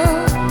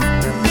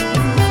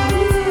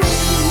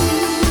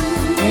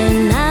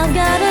 And I've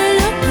got a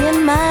look in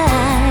my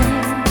eyes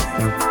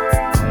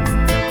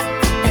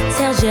that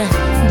tells you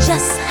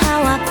just how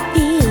I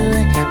feel,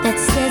 that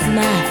says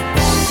my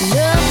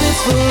love is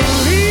for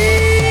real.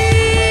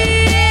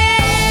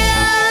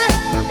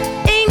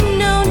 Ain't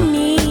no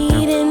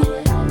need in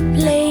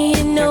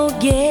playing no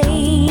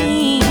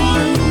games.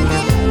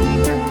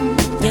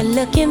 You're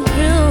looking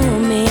through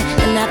me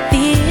and I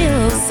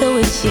feel so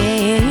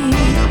ashamed.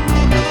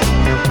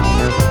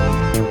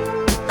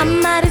 I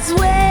might as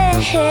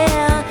well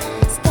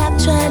stop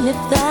trying to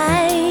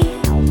fight.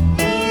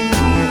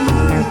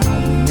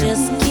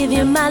 Just give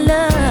you my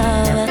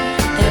love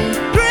and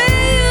pray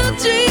you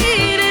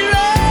treat it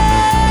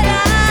right.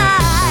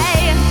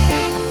 I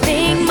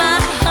think my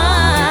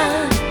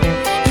heart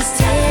is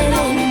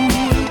telling,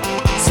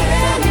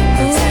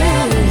 ooh,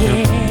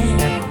 yeah,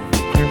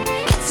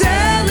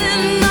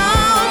 telling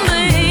on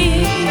me.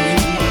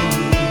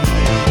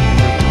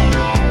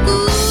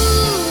 Ooh,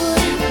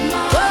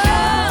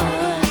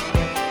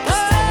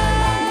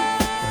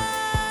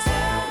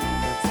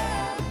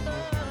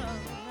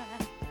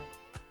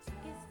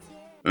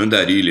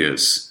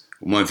 Andarilhas,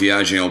 uma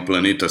viagem ao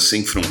planeta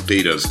sem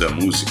fronteiras da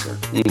música,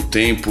 um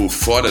tempo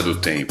fora do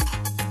tempo,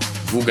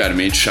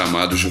 vulgarmente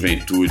chamado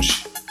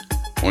juventude,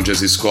 onde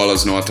as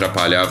escolas não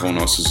atrapalhavam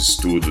nossos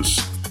estudos.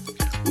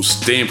 Os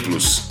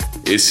templos,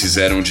 esses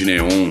eram de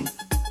neon,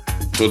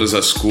 todas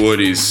as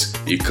cores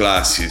e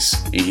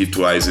classes em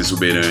rituais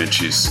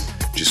exuberantes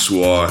de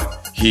suor,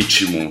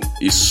 ritmo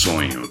e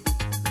sonho.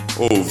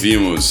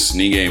 Ouvimos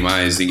ninguém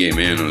mais, ninguém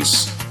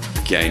menos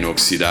que a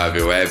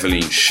inoxidável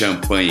Evelyn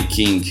Champagne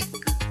King,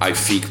 I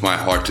Think My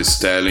Heart Is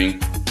Telling,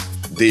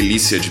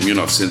 delícia de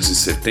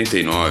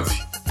 1979.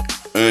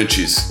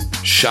 Antes,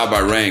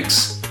 Shabba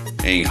Ranks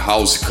em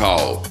House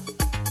Call,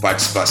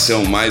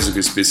 participação mais do que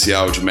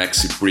especial de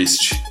Maxi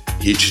Priest,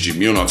 hit de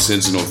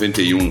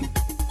 1991.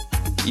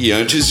 E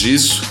antes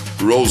disso,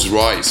 Rolls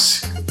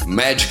Royce,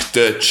 Magic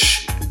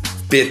Touch,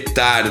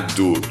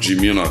 petardo de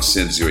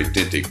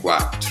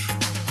 1984.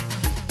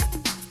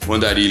 O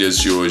Andarilhas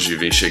de hoje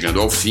vem chegando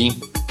ao fim.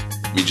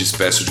 Me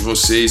despeço de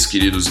vocês,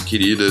 queridos e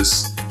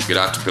queridas,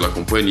 grato pela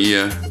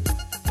companhia.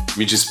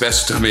 Me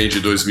despeço também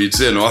de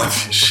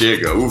 2019,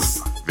 chega,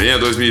 ufa, venha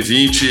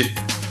 2020.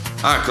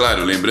 Ah,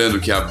 claro, lembrando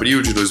que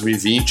abril de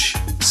 2020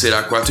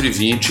 será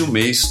 4/20 o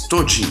mês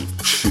todinho.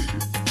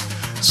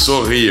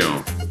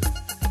 Sorriam.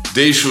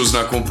 Deixo-os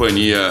na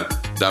companhia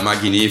da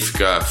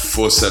magnífica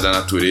força da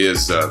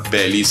natureza,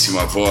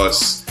 belíssima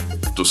voz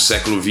do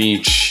século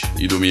XX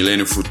e do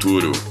milênio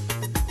futuro.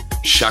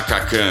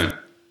 Chaka Khan,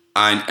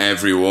 I'm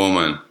Every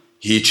Woman,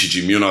 hit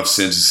de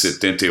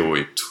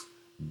 1978.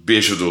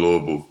 Beijo do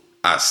Lobo,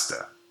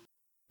 hasta.